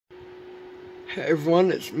Hey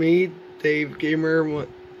everyone, it's me, Dave Gamer,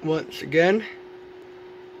 once again.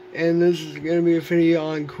 And this is going to be a video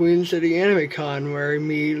on Queen City Anime Con where I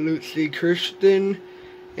meet Luci Christian.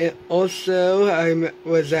 And also, I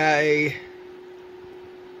was at a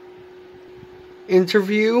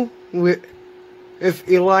interview with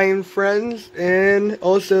Eli and Friends, and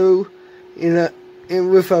also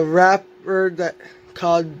with a rapper that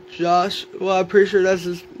called Josh. Well, I'm pretty sure that's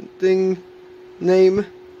his name.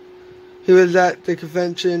 He was at the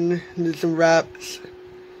convention, did some raps.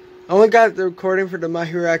 I only got the recording for the My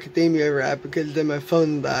Hero Academia rap because then my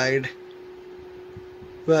phone died.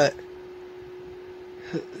 But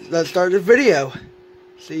let's start the video.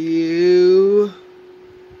 See you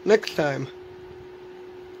next time.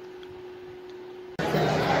 So,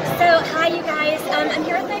 hi you guys. I'm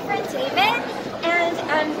here with my friend David, and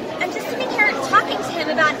I'm just sitting here talking to him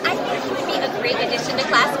about, I think he would be a great addition to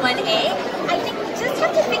Class 1A. I think we just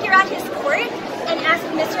have to figure out his court and ask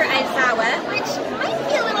Mr. Aizawa, which might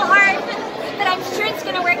be a little hard, but I'm sure it's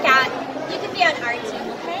going to work out. You can be on our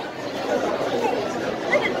team, okay?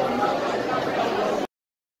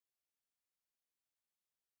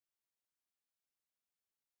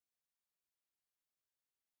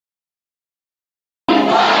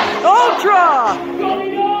 Ultra!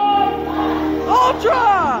 Ultra!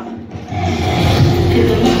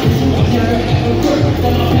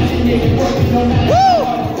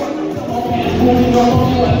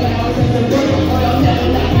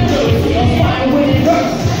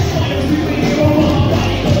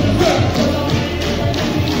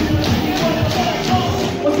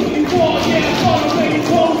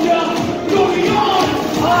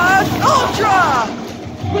 Ultra!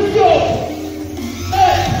 Let's go!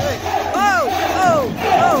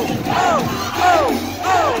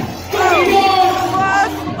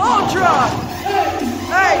 Ultra!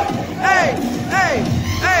 Hey!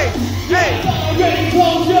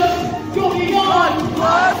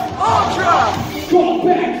 Ultra! Go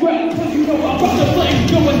back, rap, cause you know I'm about to flame.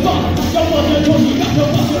 Going on, y'all want to know you got the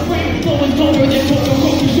muscle brain. Going longer than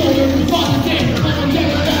broken shoulder. Find the day, I'm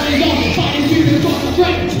never fighting through the cross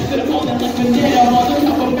strength. The call that like a dead, I'm on the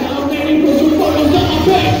top of Mount Many, put your photos on my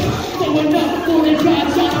face. Going up, for the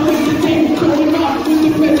God's on the way to take. Going off with the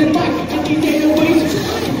present mic, I can get away.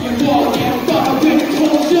 You walk out, got a big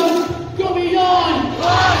culture. Go beyond!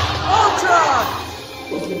 Ultra!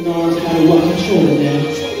 What's the norm? How do I control it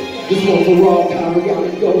now? This one for raw power, got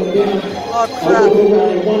it going down. I look around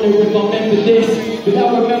and wonder if I'm meant for this. But I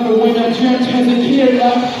remember when I dreamt as a kid, I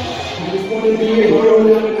just want to be a hero,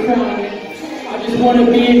 not a crown. I just want to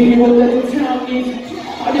be a hero that the town needs.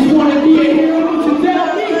 I just want to be a hero to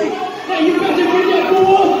doubt me. Now you got to bring that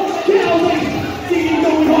boy, can't wait. See it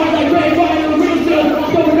going hard like Ray Ryan or Rizzo.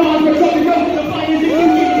 Going on for coming up with the fire that you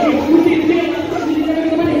need. We see the dance, the person you're never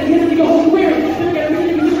going to win. It's going to go home career. They're going to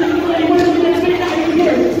really be listening to play. What is the next thing now you're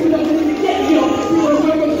here?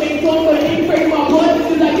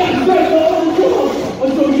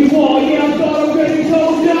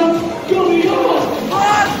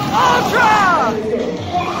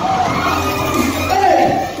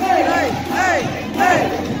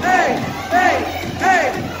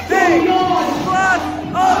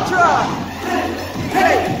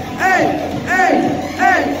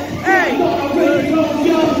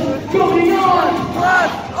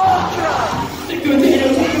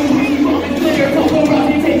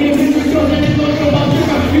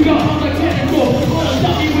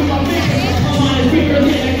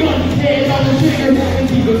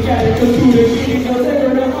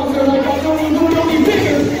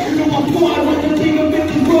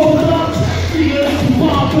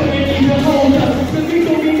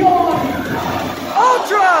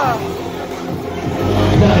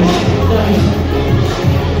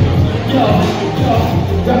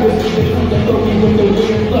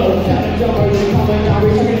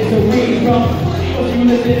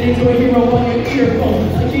 Listening to a hero on your earphone.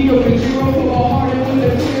 A hero can zero from a heart and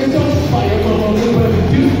with a clear tone. Fire from a good weapon,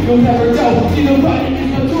 you'll never know. See the writing is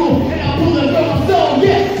the tool, and I pull it from my soul,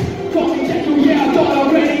 yeah. Call me gentle, yeah, I thought I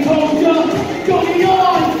already told ya. Go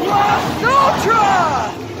beyond! Ultra!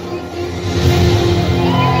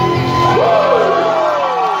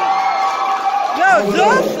 That was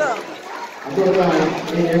awesome! I brought mine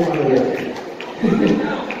in there one of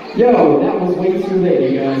Yo, that was way too late,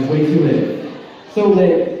 you guys, way too late. So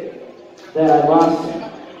late that I lost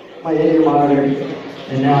my in-ear monitor,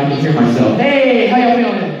 and now I can hear myself. Hey, how y'all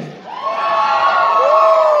feeling?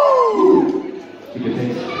 Woo! Good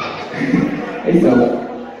things. Hey, so,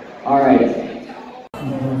 all right.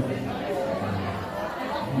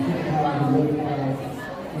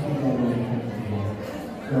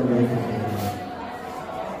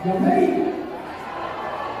 Y'all ready?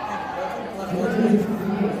 Thank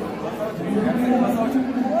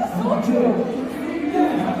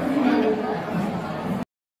you.